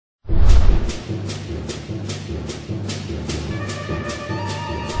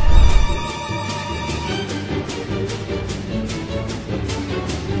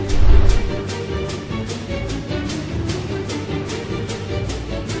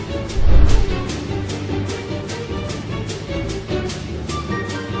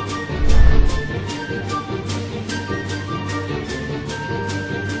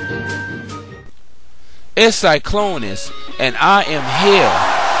It's Cyclonus, and I am here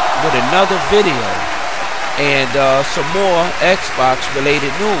with another video and some more Xbox related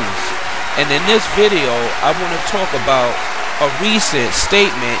news. And in this video, I want to talk about a recent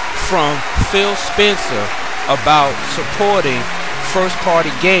statement from Phil Spencer about supporting first-party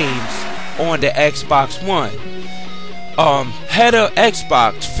games on the Xbox One. Head of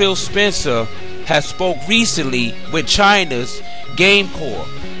Xbox, Phil Spencer, has spoke recently with China's Game Corps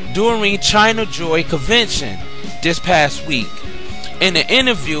during China Joy Convention this past week. In the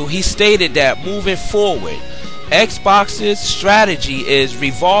interview, he stated that moving forward, Xbox's strategy is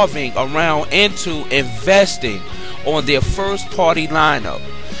revolving around into investing on their first-party lineup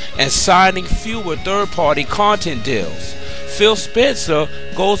and signing fewer third-party content deals. Phil Spencer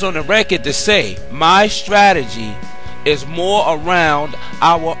goes on the record to say, "My strategy is more around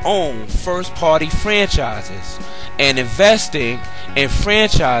our own first-party franchises and investing in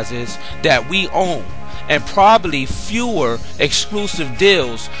franchises that we own, and probably fewer exclusive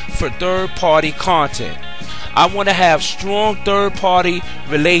deals for third-party content. I want to have strong third-party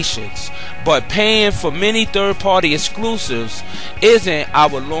relations, but paying for many third-party exclusives isn't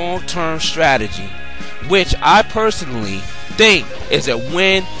our long-term strategy, which I personally think is a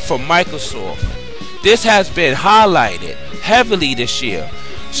win for Microsoft." This has been highlighted heavily this year.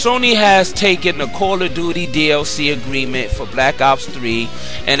 Sony has taken the Call of Duty DLC agreement for Black Ops 3,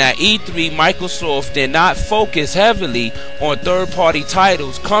 and at E3 Microsoft did not focus heavily on third-party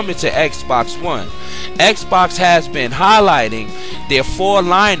titles coming to Xbox One. Xbox has been highlighting their fall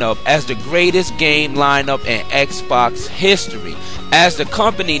lineup as the greatest game lineup in Xbox history, as the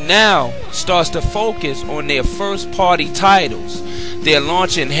company now starts to focus on their first-party titles. They're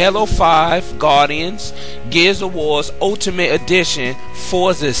launching Halo 5, Guardians, Gears of War Ultimate Edition,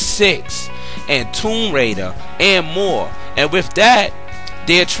 Forza 6, and Tomb Raider, and more. And with that,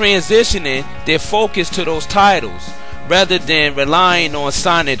 they're transitioning their focus to those titles rather than relying on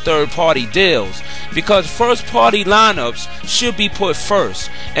signing third-party deals, because first-party lineups should be put first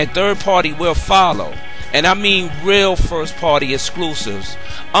and third-party will follow. And I mean real first-party exclusives,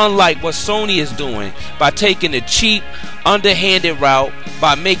 unlike what Sony is doing by taking the cheap, underhanded route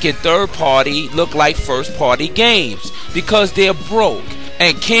by making third-party look like first-party games, because they're broke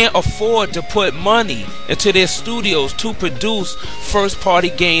and can't afford to put money into their studios to produce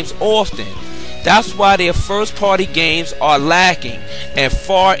first-party games often. That's why their first-party games are lacking and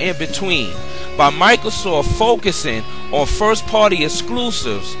far in between. By Microsoft focusing on first-party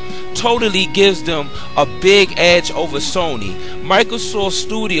exclusives totally gives them a big edge over Sony. Microsoft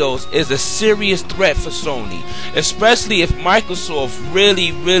Studios is a serious threat for Sony, especially if Microsoft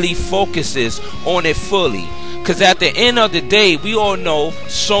really focuses on it fully. Because at the end of the day, we all know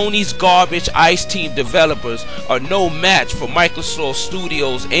Sony's garbage Ice Team developers are no match for Microsoft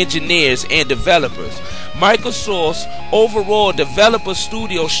Studios engineers and developers. Microsoft's overall developer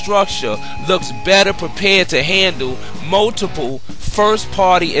studio structure looks better prepared to handle multiple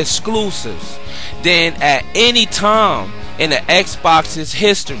first-party exclusives than at any time in the Xbox's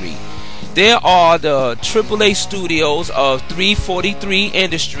history. There are the AAA studios of 343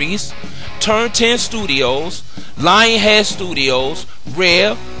 Industries, Turn 10 Studios, Lionhead Studios,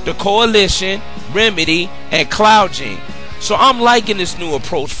 Rare, The Coalition, Remedy, and CloudGene. So I'm liking this new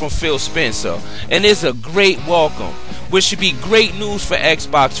approach from Phil Spencer, and it's a great welcome, which should be great news for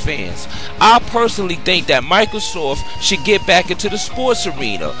Xbox fans. I personally think that Microsoft should get back into the sports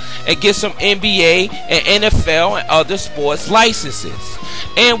arena and get some NBA and NFL and other sports licenses,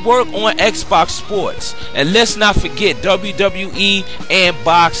 and work on Xbox Sports. And let's not forget WWE and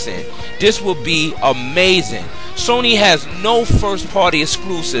boxing. This will be amazing. Sony has no first-party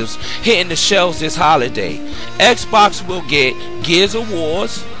exclusives hitting the shelves this holiday. Xbox will get Gears of War,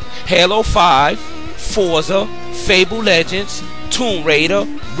 Halo 5, Forza, Fable Legends, Tomb Raider,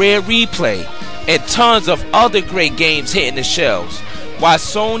 Rare Replay, and tons of other great games hitting the shelves. While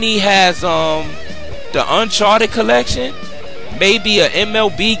Sony has the Uncharted collection, maybe an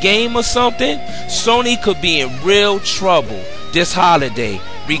MLB game or something, Sony could be in real trouble this holiday,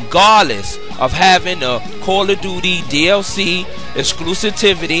 regardless of having a Call of Duty DLC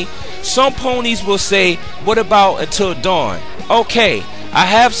exclusivity. Some ponies will say, what about Until Dawn? Okay, I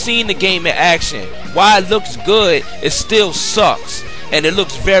have seen the game in action. While it looks good, it still sucks, and it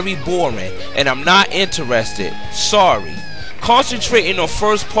looks very boring, and I'm not interested. Sorry. Concentrating on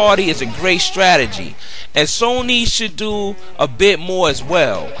first party is a great strategy, and Sony should do a bit more as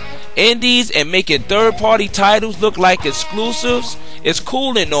well. Indies and making third-party titles look like exclusives is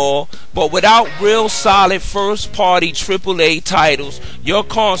cool and all, but without real solid first-party AAA titles, your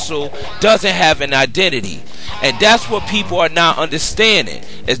console doesn't have an identity. And that's what people are not understanding,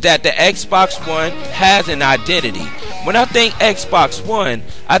 is that the Xbox One has an identity. When I think Xbox One,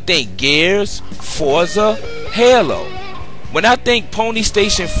 I think Gears, Forza, Halo. When I think Pony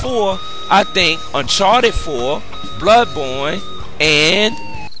Station 4, I think Uncharted 4, Bloodborne, and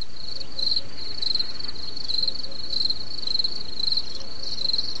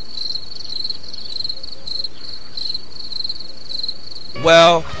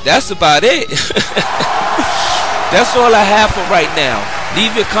well, that's about it. That's all I have for right now.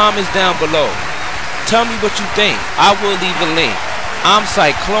 Leave your comments down below. Tell me what you think. I will leave a link. I'm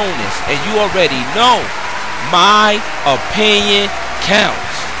Cyclonus, and you already know my opinion counts.